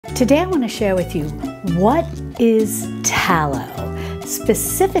Today I want to share with you what is tallow.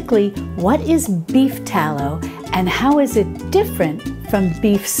 Specifically, what is beef tallow and how is it different from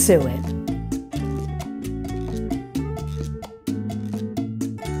beef suet?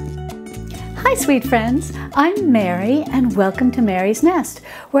 Hi sweet friends, I'm Mary and welcome to Mary's Nest,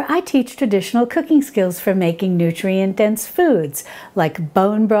 where I teach traditional cooking skills for making nutrient-dense foods like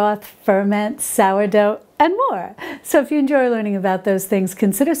bone broth, ferment, sourdough, and more. So if you enjoy learning about those things,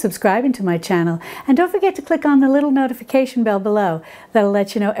 consider subscribing to my channel and don't forget to click on the little notification bell below. That'll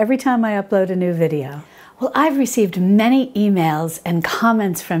let you know every time I upload a new video. Well, I've received many emails and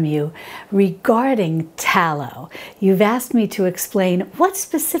comments from you regarding tallow. You've asked me to explain what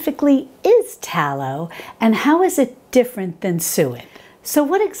specifically is tallow and how is it different than suet. So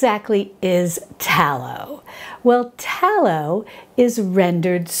what exactly is tallow? Well, tallow is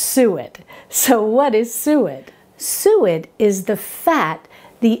rendered suet. So what is suet? Suet is the fat,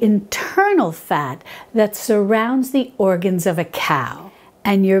 the internal fat that surrounds the organs of a cow.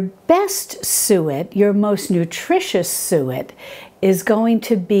 And your best suet, your most nutritious suet, is going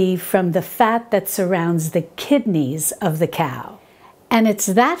to be from the fat that surrounds the kidneys of the cow. And it's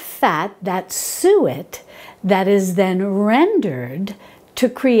that fat, that suet, that is then rendered to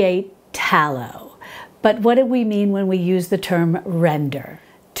create tallow. But what do we mean when we use the term render?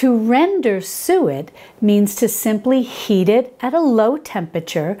 To render suet means to simply heat it at a low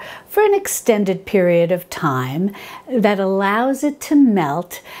temperature for an extended period of time that allows it to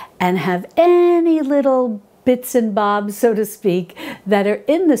melt and have any little bits and bobs, so to speak, that are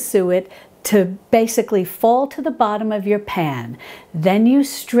in the suet to basically fall to the bottom of your pan. Then you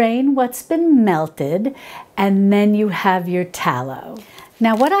strain what's been melted and then you have your tallow.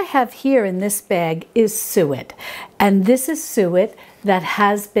 Now what I have here in this bag is suet, and this is suet that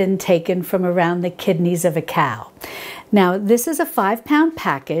has been taken from around the kidneys of a cow. Now this is a 5-pound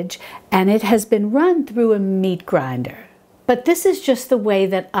package and it has been run through a meat grinder. But this is just the way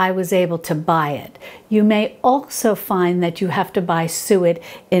that I was able to buy it. You may also find that you have to buy suet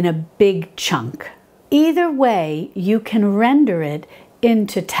in a big chunk. Either way, you can render it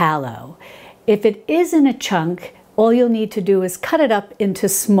into tallow. If it is in a chunk, all you'll need to do is cut it up into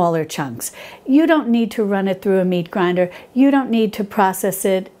smaller chunks. You don't need to run it through a meat grinder. You don't need to process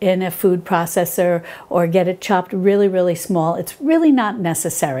it in a food processor or get it chopped really, really small. It's really not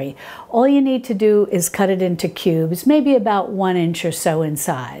necessary. All you need to do is cut it into cubes, maybe about 1 inch or so in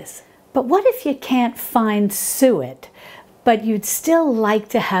size. But what if you can't find suet, but you'd still like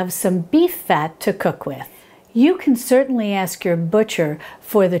to have some beef fat to cook with? You can certainly ask your butcher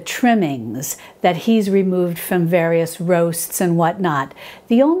for the trimmings that he's removed from various roasts and whatnot.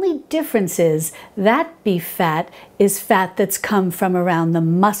 The only difference is that beef fat is fat that's come from around the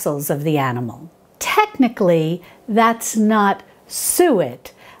muscles of the animal. Technically, that's not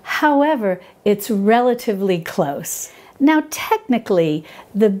suet. However, it's relatively close. Now, technically,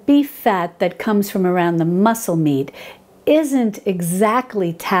 the beef fat that comes from around the muscle meat isn't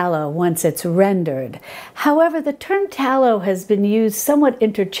exactly tallow once it's rendered. However, the term tallow has been used somewhat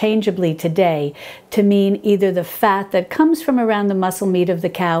interchangeably today to mean either the fat that comes from around the muscle meat of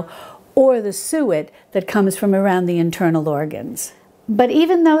the cow or the suet that comes from around the internal organs. But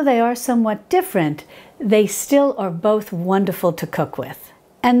even though they are somewhat different, they still are both wonderful to cook with.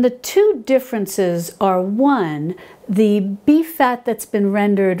 And the two differences are, one, the beef fat that's been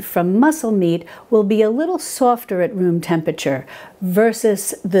rendered from muscle meat will be a little softer at room temperature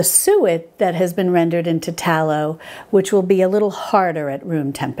versus the suet that has been rendered into tallow, which will be a little harder at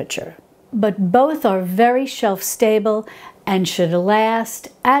room temperature. But both are very shelf stable and should last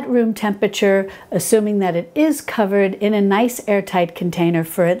at room temperature, assuming that it is covered in a nice airtight container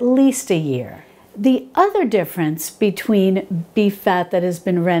for at least a year. The other difference between beef fat that has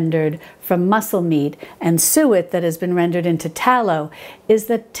been rendered from muscle meat and suet that has been rendered into tallow is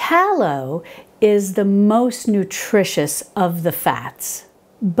that tallow is the most nutritious of the fats.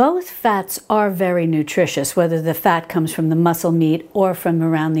 Both fats are very nutritious, whether the fat comes from the muscle meat or from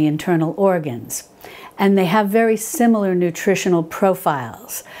around the internal organs. And they have very similar nutritional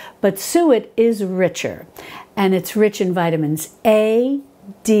profiles. But suet is richer, and it's rich in vitamins A,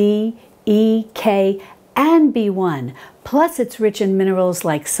 D, E, K, and B1, plus it's rich in minerals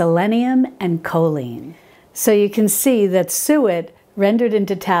like selenium and choline. So you can see that suet rendered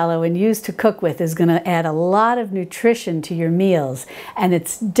into tallow and used to cook with is going to add a lot of nutrition to your meals, and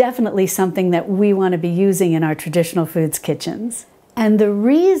it's definitely something that we want to be using in our traditional foods kitchens. And the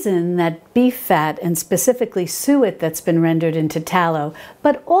reason that beef fat, and specifically suet that's been rendered into tallow,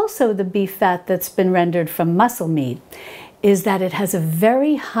 but also the beef fat that's been rendered from muscle meat, is that it has a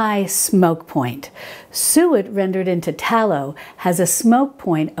very high smoke point. Suet, rendered into tallow, has a smoke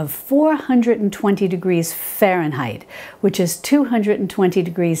point of 420 degrees Fahrenheit, which is 220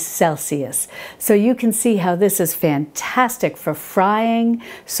 degrees Celsius. So you can see how this is fantastic for frying,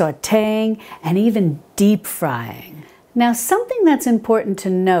 sautéing, and even deep frying. Now, something that's important to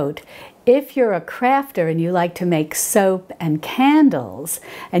note, if you're a crafter and you like to make soap and candles,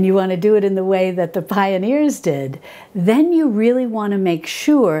 and you want to do it in the way that the pioneers did, then you really want to make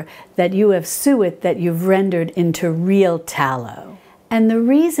sure that you have suet that you've rendered into real tallow. And the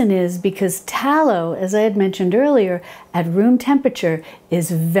reason is because tallow, as I had mentioned earlier, at room temperature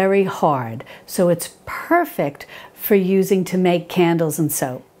is very hard. So it's perfect for using to make candles and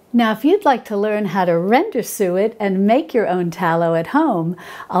soap. Now, if you'd like to learn how to render suet and make your own tallow at home,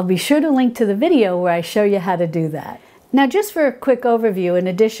 I'll be sure to link to the video where I show you how to do that. Now, just for a quick overview, in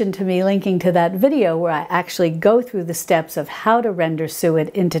addition to me linking to that video where I actually go through the steps of how to render suet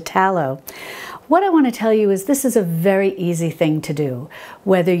into tallow, what I want to tell you is this is a very easy thing to do,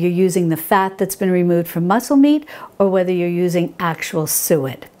 whether you're using the fat that's been removed from muscle meat or whether you're using actual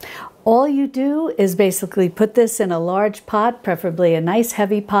suet. All you do is basically put this in a large pot, preferably a nice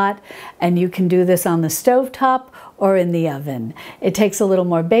heavy pot, and you can do this on the stovetop or in the oven. It takes a little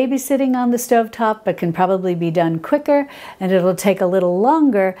more babysitting on the stovetop, but can probably be done quicker, and it'll take a little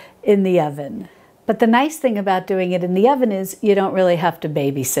longer in the oven. But the nice thing about doing it in the oven is you don't really have to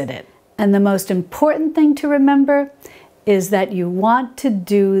babysit it. And the most important thing to remember is that you want to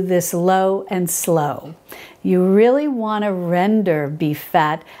do this low and slow. You really want to render beef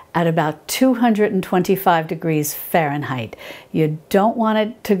fat at about 225 degrees Fahrenheit. You don't want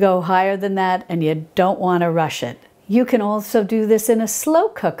it to go higher than that, and you don't want to rush it. You can also do this in a slow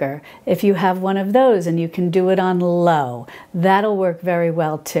cooker if you have one of those, and you can do it on low. That'll work very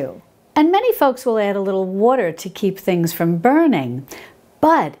well too. And many folks will add a little water to keep things from burning,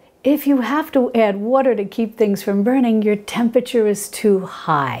 but if you have to add water to keep things from burning, your temperature is too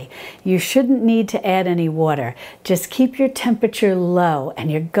high. You shouldn't need to add any water. Just keep your temperature low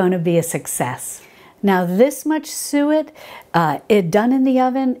and you're going to be a success. Now, this much suet, done in the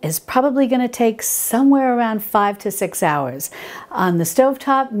oven, is probably going to take somewhere around 5 to 6 hours. On the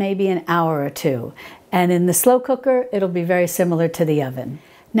stovetop, maybe an hour or two. And in the slow cooker, it'll be very similar to the oven.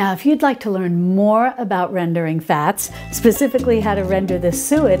 Now, if you'd like to learn more about rendering fats, specifically how to render the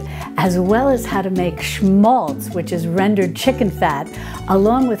suet, as well as how to make schmaltz, which is rendered chicken fat,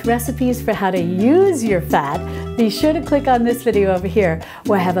 along with recipes for how to use your fat, be sure to click on this video over here,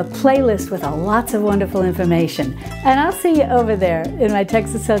 where I have a playlist with lots of wonderful information. And I'll see you over there in my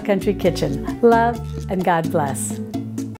Texas Hill Country kitchen. Love and God bless.